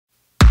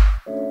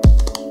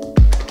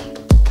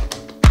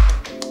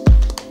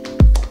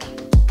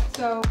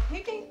So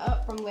picking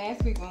up from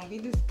last week when we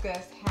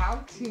discussed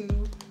how to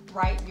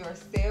write your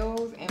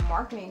sales and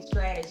marketing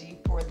strategy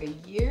for the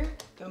year,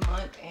 the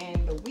month,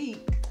 and the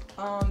week,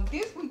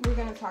 this week we're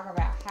going to talk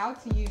about how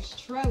to use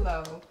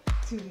Trello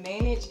to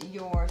manage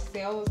your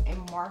sales and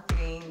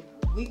marketing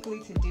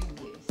weekly to-do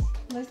list.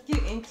 Let's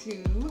get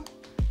into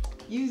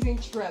using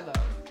Trello.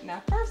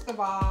 Now, first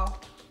of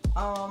all,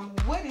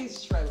 what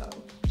is Trello?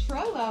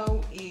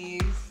 Trello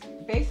is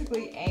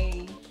basically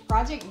a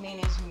project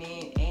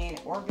management and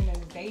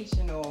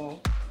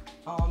organizational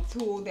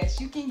tool that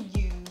you can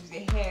use.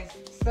 It has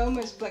so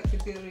much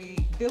flexibility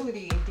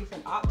and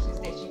different options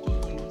that you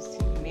can use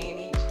to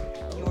manage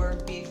your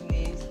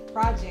business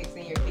projects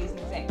and your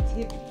business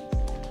activities.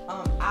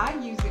 I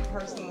use it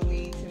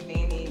personally to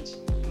manage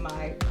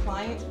my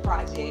clients'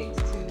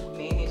 projects, to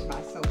manage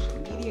my social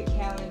media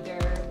calendar,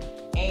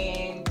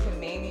 and to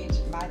manage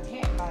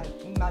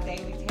my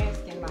daily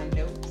tasks and my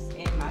notes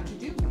and my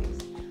to-do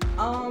list.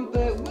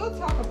 But we'll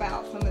talk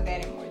about some of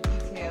that in more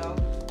detail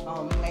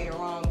later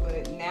on.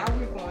 But now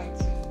we're going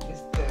to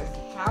discuss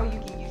how you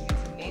can use it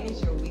to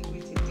manage your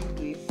weekly to-do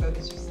list so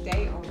that you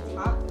stay on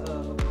top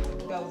of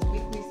those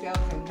weekly sales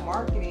and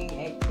marketing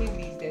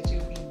activities that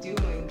you'll be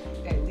doing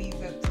that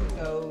leads up to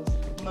those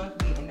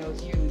monthly and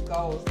those yearly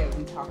goals that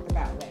we talked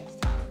about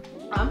last time.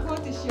 I'm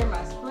going to share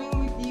my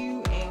screen with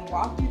you and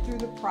walk you through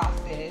the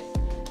process,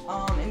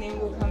 and then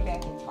we'll come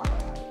back and talk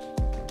about it.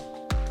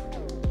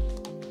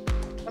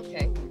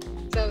 Okay,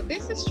 so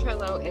this is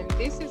Trello, and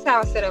this is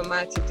how I set up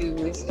my to-do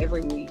list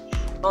every week.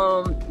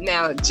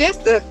 Now,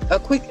 just a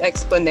quick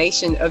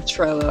explanation of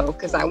Trello,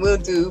 because I will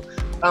do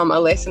a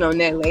lesson on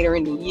that later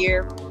in the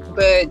year,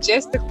 but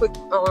just a quick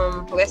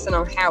lesson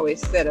on how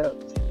it's set up.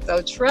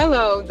 So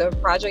Trello, the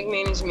project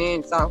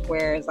management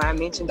software, as I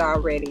mentioned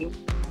already,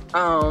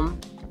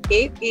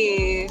 it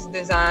is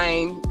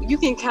designed, you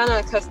can kind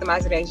of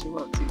customize it as you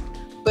want to,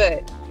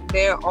 but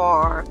there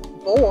are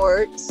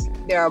boards,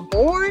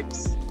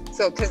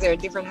 so because there are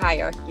different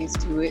hierarchies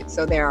to it.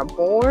 So there are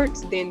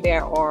boards, then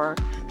there are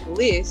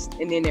lists,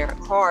 and then there are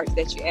cards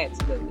that you add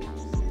to the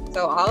list.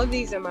 So all of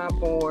these are my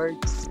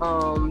boards,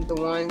 the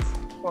ones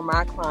for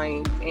my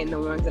clients and the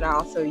ones that I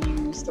also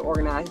use to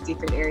organize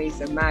different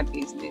areas of my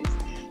business.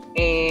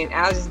 And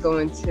I'll just go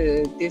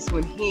into this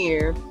one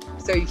here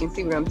so you can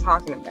see what I'm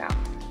talking about.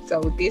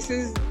 So this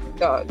is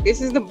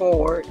the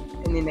board,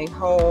 and then they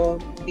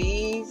hold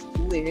these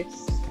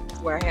lists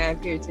where I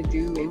have here to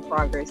do, in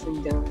progress,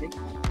 and done.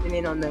 And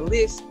then on the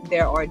list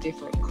there are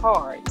different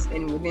cards,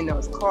 and within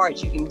those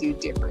cards you can do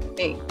different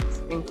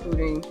things,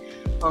 including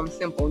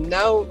simple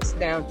notes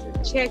down to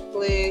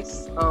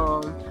checklists,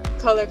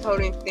 color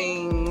coding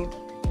things,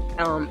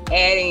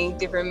 adding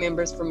different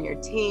members from your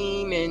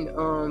team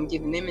and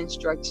giving them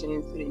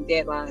instructions, putting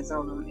deadlines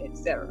on them,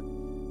 etc.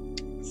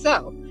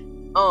 So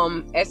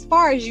as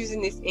far as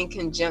using this in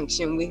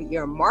conjunction with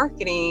your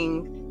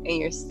marketing and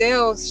your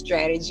sales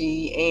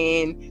strategy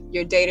and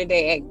your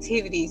day-to-day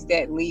activities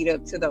that lead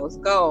up to those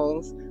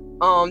goals,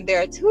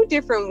 there are two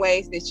different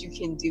ways that you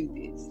can do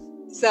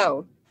this.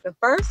 So the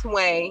first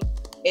way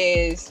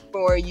is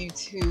for you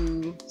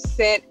to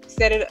set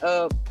it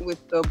up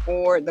with the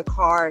board, the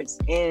cards,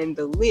 and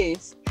the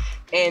list,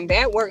 and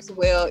that works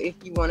well if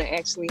you want to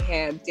actually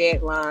have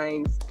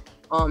deadlines,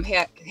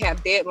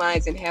 have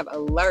deadlines and have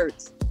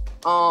alerts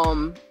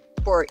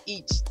for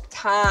each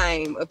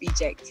time of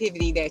each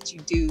activity that you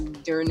do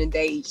during the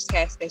day, each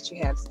task that you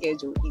have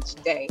scheduled each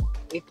day.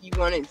 If you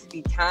want it to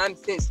be time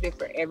sensitive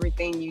for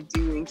everything you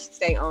do and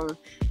stay on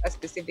a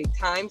specific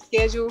time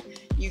schedule,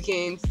 you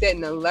can set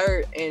an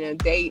alert and a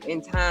date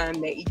and time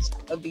that each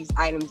of these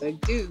items are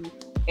due,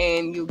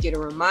 and you'll get a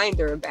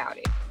reminder about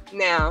it.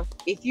 Now,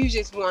 if you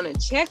just want a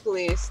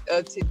checklist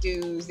of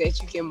to-dos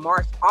that you can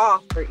mark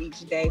off for each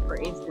day, for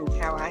instance,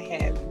 how I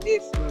have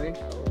this one,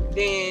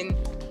 then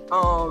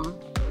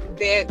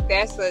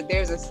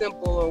there's a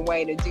simpler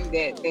way to do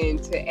that than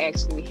to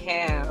actually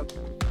have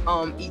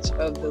each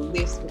of the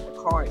lists with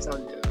the cards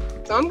on them.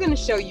 So I'm going to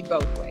show you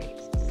both ways.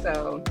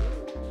 So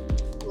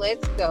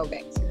let's go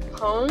back to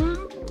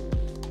home,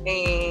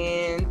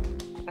 and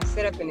I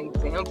set up an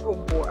example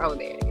board. Oh,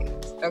 there it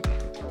is. Okay.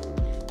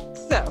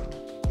 So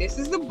this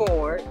is the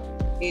board.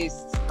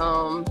 It's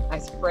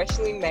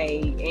freshly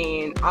made,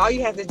 and all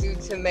you have to do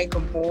to make a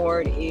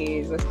board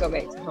is, let's go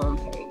back to home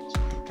page.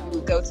 You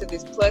would go to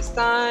this plus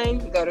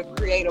sign, go to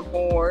create a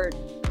board,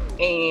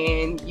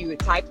 and you would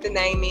type the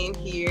name in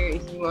here.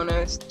 If you want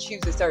to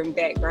choose a certain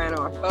background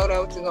or a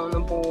photo to go on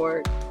the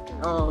board,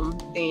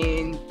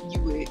 then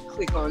you would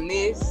click on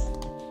this.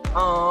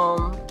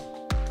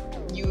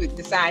 You would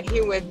decide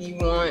here whether you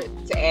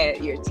want to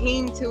add your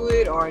team to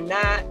it or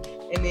not,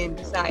 and then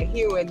decide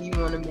here whether you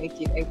want to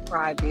make it a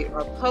private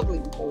or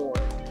public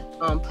board.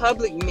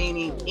 Public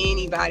meaning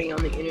anybody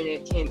on the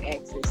internet can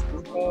access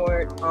the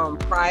board.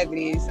 Private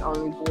is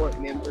only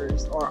board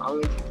members or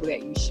only people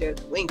that you share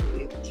the link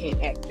with can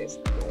access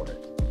the board.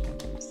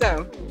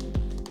 So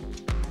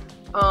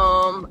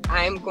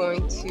I'm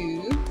going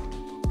to,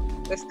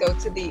 let's go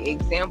to the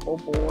example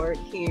board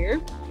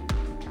here.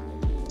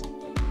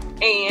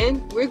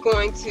 And we're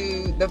going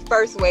to the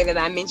first way that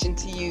I mentioned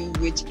to you,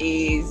 which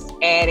is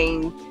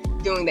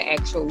doing the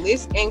actual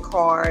list and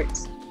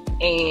cards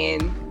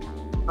and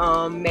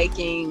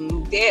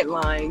making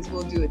deadlines.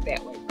 We'll do it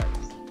that way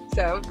first.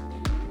 So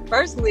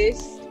first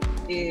list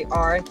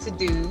are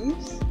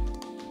to-dos.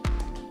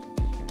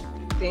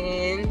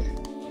 Then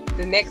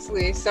the next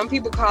list, some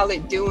people call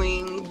it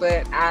doing,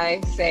 but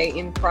I say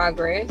in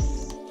progress.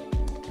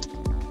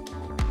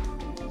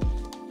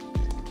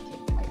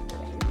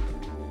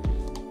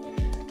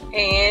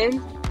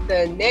 And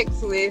the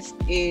next list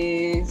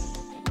is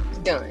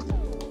done.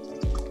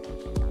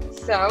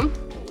 So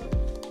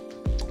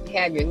you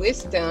have your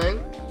list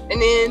done,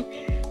 and then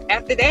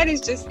after that is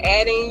just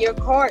adding your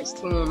cards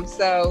to them.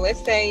 So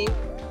let's say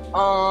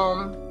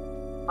on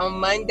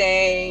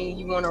Monday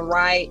you want to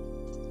write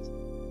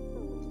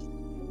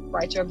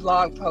your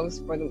blog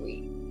post for the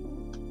week.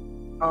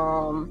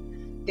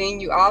 Then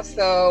you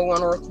also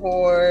want to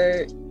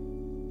record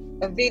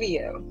a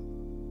video,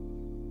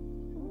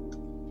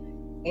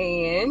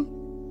 and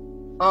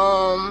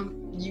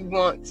you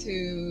want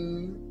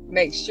to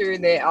make sure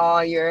that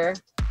all your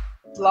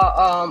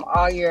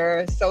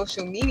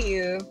social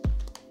media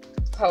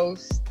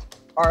posts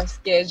are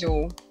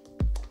scheduled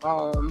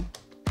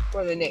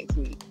for the next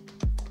week.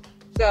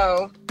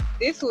 So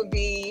this would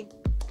be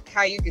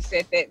how you can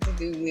set that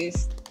to-do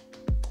list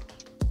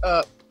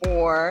up,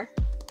 or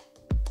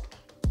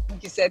you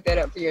can set that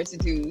up for your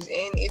to-dos.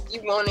 And if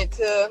you wanted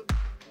to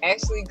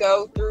actually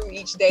go through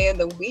each day of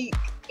the week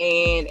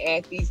and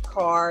add these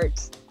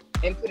cards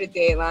and put a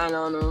deadline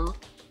on them,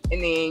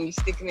 and then you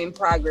stick them in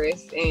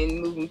progress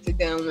and move them to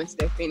done once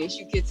they're finished,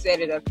 you could set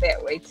it up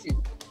that way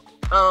too.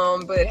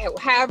 But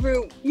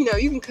however, you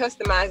can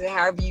customize it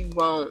however you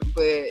want,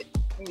 but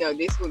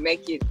this would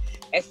make it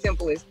as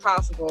simple as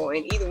possible.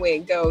 And either way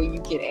it go,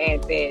 you can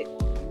add that,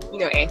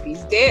 add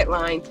these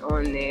deadlines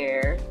on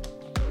there.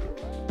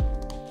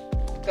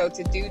 Go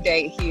to due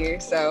date here.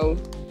 So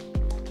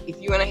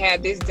if you want to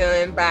have this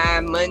done by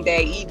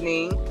Monday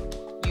evening,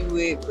 you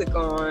would click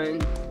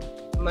on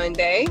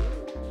Monday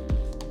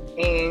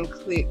and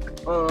click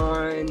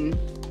on,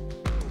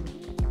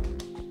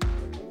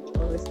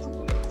 let's do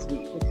next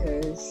week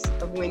because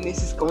of when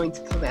this is going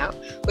to come out.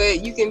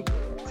 But you can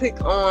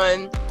click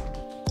on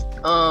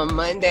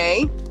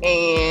Monday,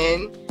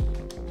 and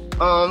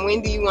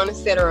when do you want to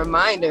set a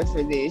reminder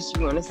for this?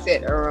 You want to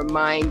set a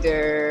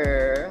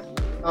reminder,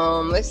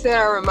 let's set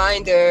a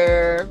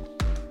reminder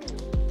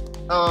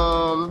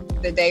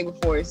the day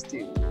before it's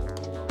due.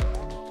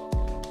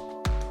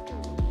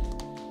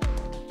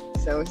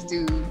 So it's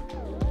due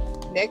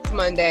next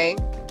Monday.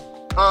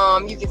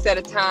 You can set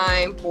a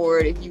time for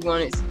it. If you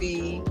want it to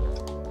be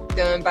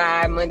done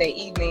by Monday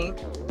evening,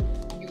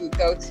 you would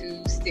go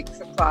to 6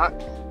 o'clock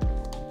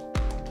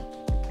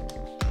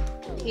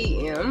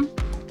p.m.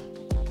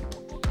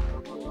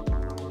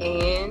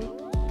 and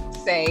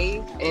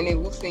save, and it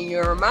will send you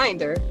a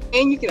reminder.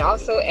 And you can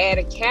also add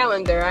a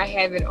calendar. I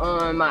have it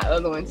on my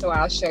other one, so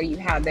I'll show you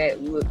how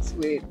that looks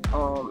with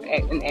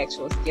an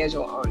actual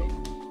schedule on it.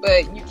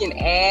 But you can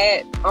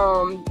add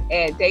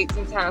dates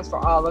and times for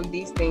all of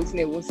these things, and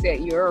it will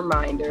set you a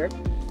reminder.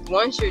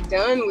 Once you're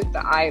done with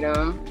the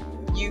item,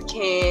 you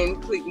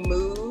can click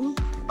move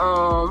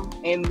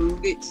and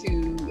move it to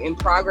in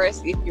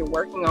progress if you're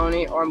working on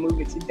it, or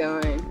move it to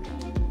done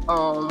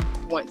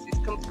once it's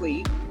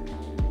complete,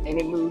 and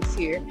it moves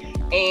here.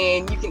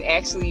 And you can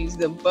actually use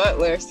the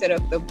butler, set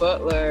up the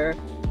butler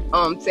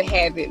to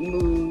have it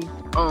move.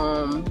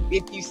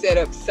 If you set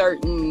up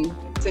certain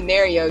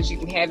scenarios, you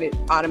can have it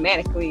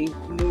automatically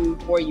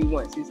move for you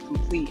once it's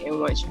complete,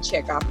 and once you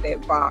check off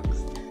that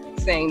box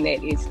saying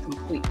that it's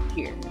complete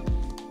here.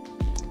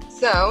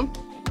 So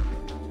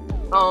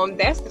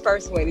that's the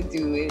first way to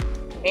do it.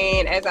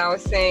 And as I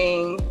was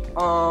saying,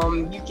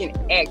 you can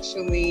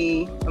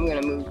actually, I'm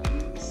gonna move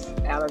these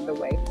out of the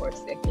way for a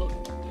second.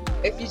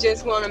 If you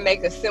just want to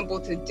make a simple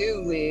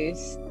to-do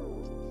list,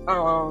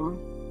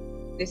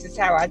 this is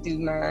how I do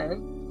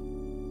mine.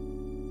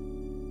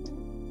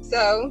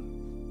 So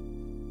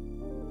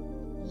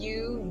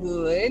you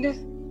would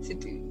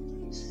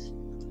to-dos,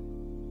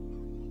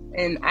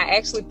 and I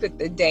actually put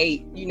the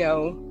date,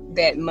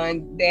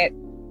 that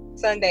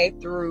Sunday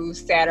through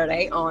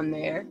Saturday on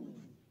there.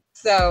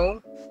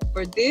 So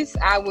for this,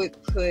 I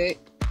would put,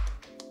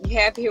 you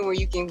have here where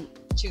you can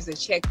choose a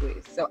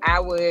checklist. So I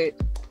would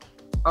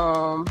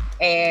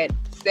add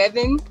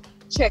 7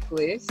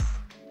 checklists.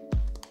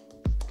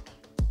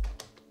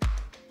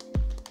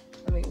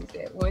 How many is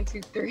that? 1,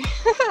 2, 3,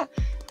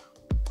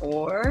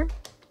 4,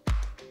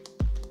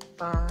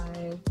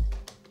 5,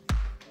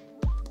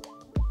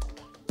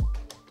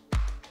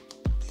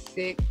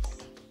 6.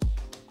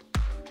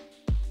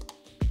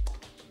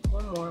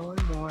 One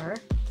more.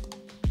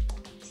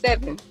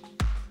 7.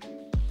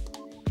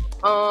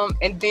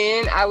 And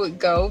then I would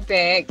go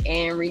back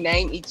and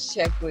rename each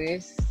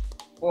checklist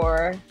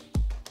for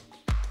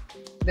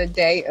the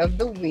day of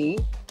the week.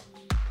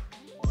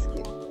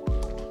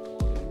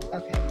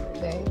 Okay,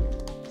 Monday,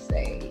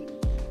 save.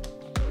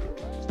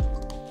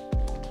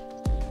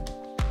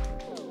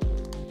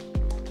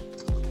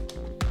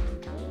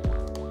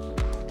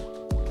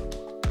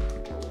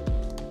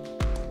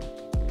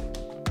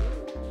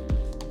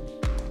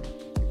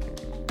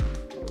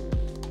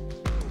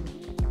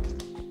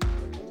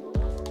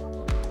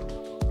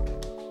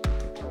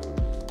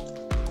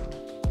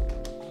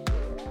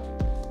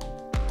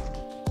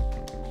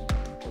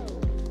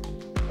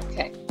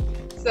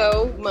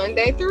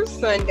 Monday through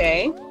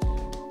Sunday.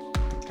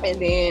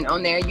 And then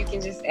on there, you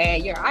can just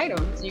add your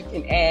items. You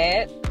can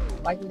add,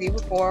 like we did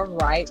before,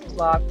 write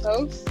blog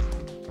posts.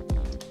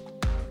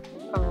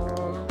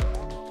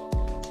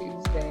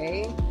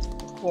 Tuesday,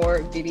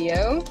 record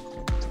video.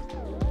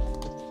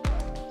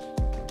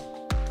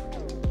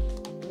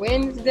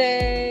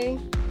 Wednesday,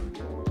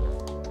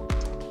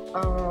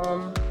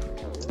 record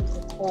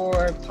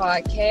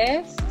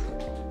podcast.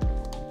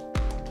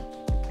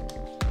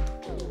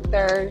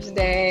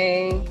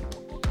 Thursday,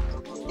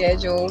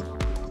 schedule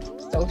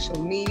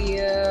social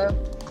media.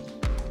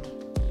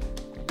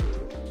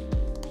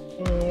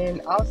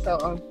 And also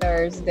on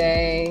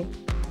Thursday,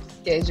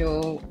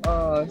 schedule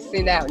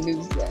send out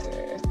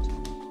newsletter.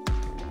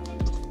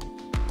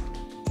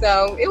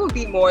 So it would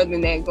be more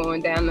than that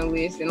going down the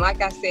list. And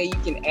like I said, you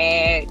can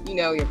add,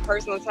 your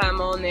personal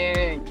time on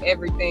there and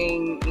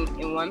everything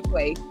in one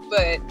place.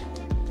 But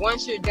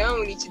once you're done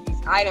with each of these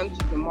items,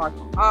 you can mark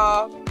them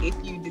off. If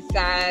you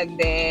decide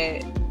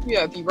that,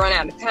 if you run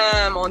out of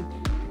time on,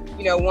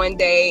 one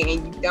day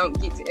and you don't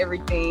get to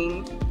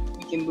everything,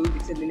 you can move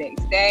it to the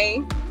next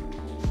day.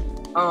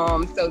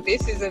 So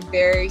this is a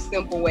very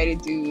simple way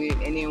to do it.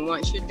 And then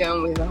once you're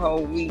done with the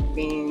whole week,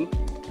 then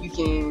you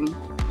can,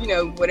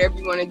 whatever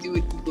you want to do,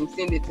 you can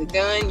send it to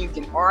done. You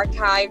can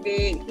archive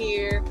it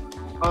here,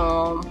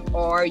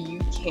 or you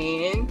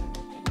can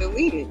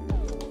delete it.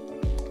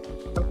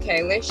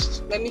 Okay,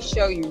 let me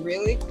show you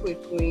really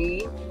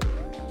quickly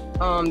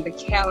the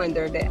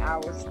calendar that I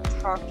was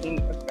talking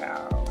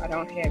about. I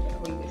don't have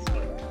it on this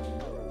one,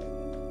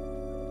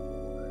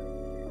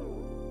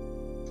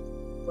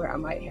 where I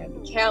might have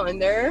the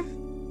calendar.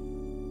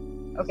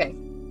 Okay,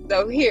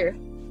 so here,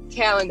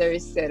 calendar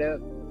is set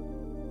up,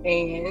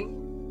 and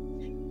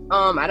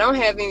I don't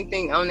have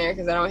anything on there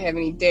because I don't have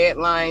any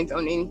deadlines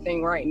on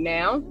anything right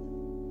now,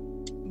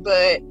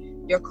 but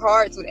your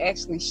cards would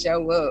actually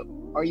show up,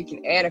 or you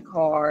can add a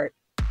card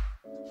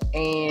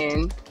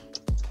and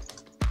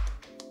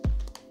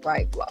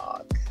write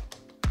blog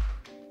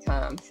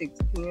time 6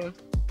 p.m.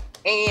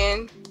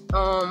 and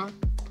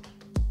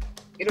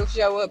it'll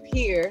show up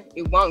here.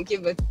 It won't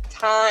give the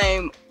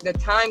time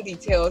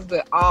details,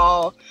 but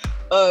all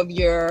of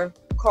your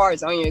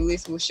cards on your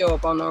list will show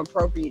up on the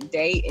appropriate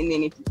date. And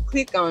then if you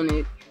click on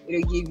it,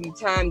 it'll give you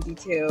time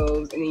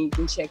details, and then you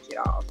can check it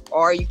off,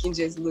 or you can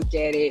just look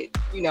at it,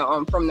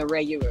 from the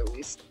regular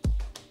list,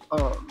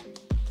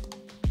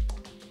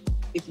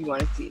 if you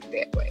want to see it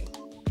that way.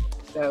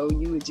 So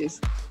you would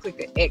just click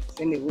an X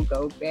and it will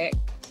go back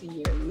to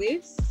your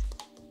list,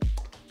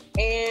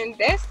 and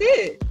that's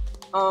it.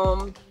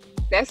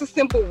 That's a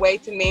simple way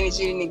to manage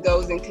it, and it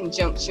goes in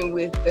conjunction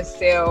with the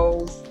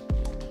sales,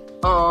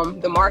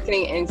 the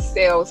marketing and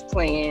sales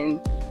plan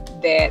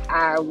that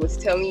I was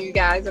telling you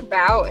guys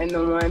about, and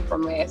the one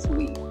from last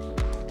week.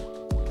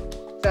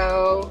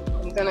 So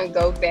I'm gonna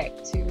go back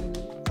to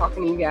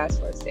talking to you guys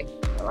for a second.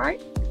 All right.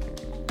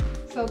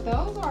 So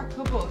those are a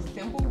couple of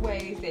simple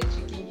ways that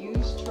you can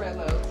use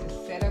Trello to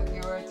set up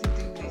your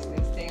to-do list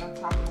and stay on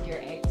top of your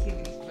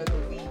activities for the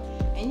week.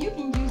 And you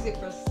can use it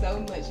for so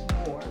much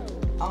more.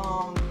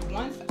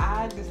 Once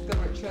I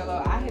discovered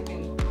Trello, I had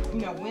been,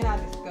 when I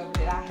discovered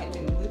it, I had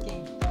been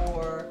looking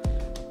for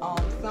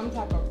some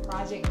type of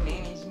project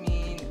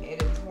management,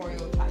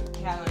 editorial type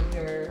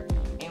calendar.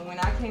 And when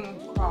I came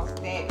across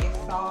that, it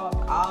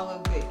solved all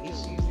of the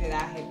issues that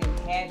I had been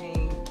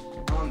having,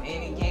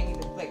 and it gave me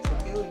the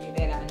flexibility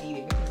that I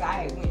needed, because I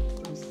had went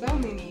through so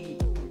many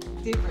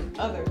different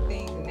other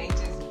things, and they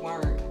just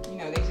weren't,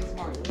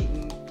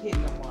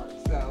 hitting the mark.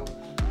 So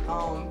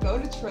go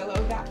to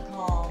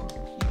Trello.com.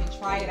 You can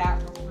try it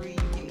out for free.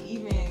 You can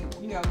even,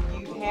 you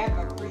have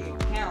a free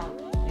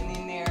account, and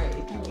in there,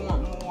 if you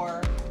want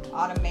more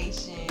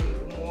automation,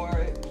 more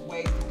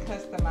ways to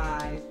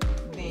customize,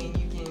 then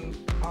you can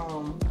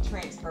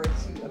transfer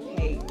to a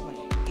paid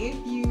plan. If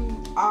you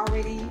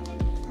already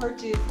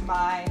purchased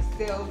my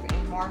sales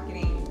and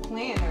marketing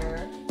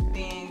planner,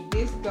 then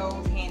this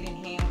goes hand in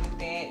hand with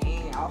that,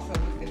 and also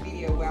with the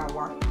video where I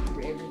walked you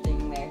through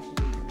everything last week.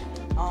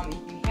 If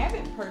you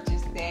haven't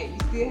purchased that, you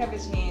still have a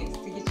chance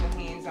to get your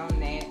hands on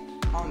that.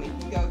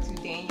 If you go to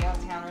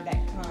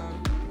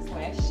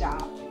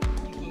danielletowner.com/shop,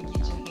 you can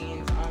get your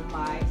hands on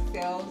my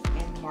sales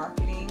and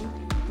marketing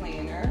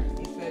planner.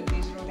 It's a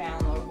digital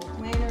downloadable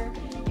planner,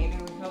 and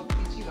it will help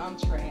get you on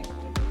track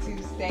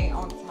to stay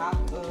on top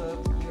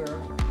of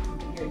your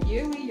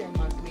yearly, your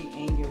monthly,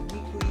 and your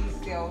weekly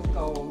sales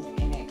goals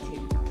and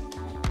activities.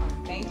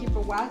 Thank you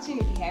for watching.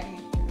 If you have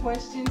any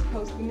questions,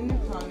 post them in the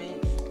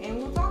comments, and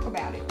we'll talk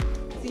about it.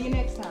 See you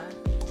next time.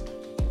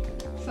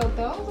 So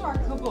those are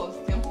a couple of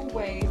simple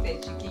ways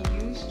that you can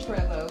use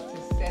Trello to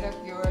set up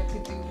your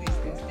to-do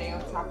list and stay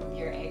on top of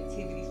your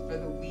activities for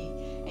the week.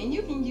 And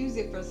you can use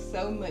it for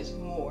so much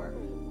more.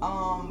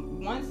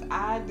 Once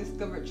I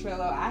discovered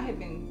Trello, I had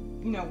been,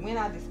 when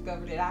I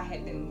discovered it, I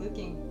had been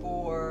looking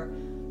for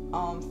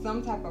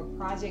some type of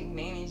project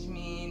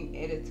management,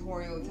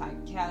 editorial type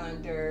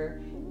calendar.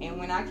 And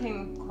when I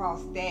came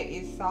across that,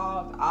 it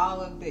solved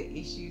all of the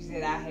issues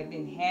that I had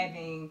been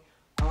having,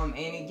 and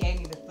it gave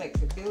me the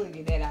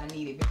flexibility that I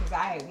needed, because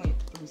I had went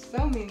through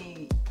so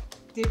many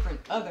different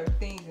other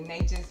things and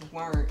they just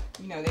weren't,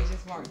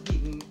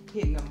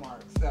 hitting the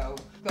mark. So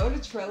go to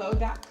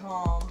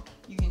Trello.com.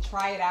 You can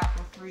try it out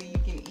for free. You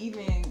can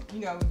even,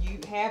 you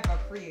have a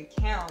free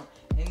account,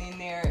 and in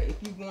there, if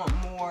you want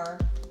more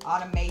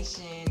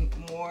automation,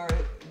 more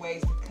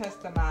ways to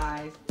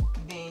customize,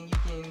 then you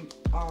can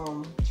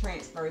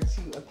transfer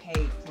to a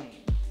paid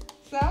plan.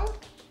 So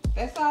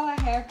that's all I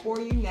have for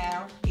you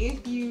now.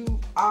 If you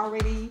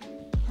already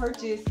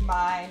purchased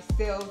my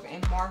sales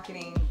and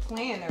marketing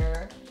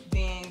planner,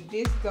 then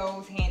this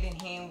goes hand in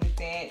hand with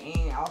that,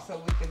 and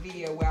also with the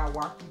video where I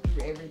walked you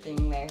through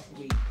everything last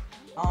week.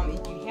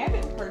 If you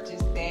haven't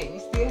purchased that, you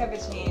still have a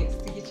chance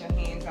to get your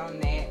hands on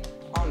that.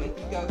 If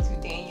you go to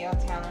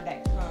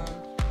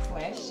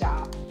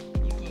danielletowner.com/shop,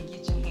 you can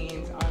get your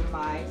hands on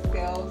my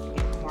sales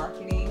and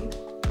marketing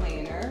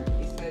planner.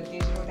 It's a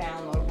digital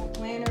downloadable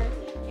planner,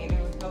 and it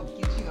will help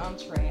get you on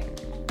track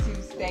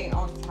to stay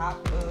on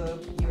top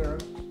of your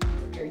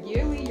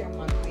yearly, your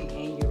monthly,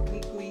 and your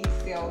weekly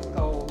sales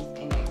goals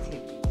and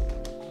activities.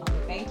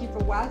 Thank you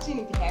for watching.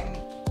 If you have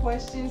any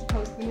questions,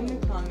 post them in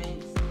the comments.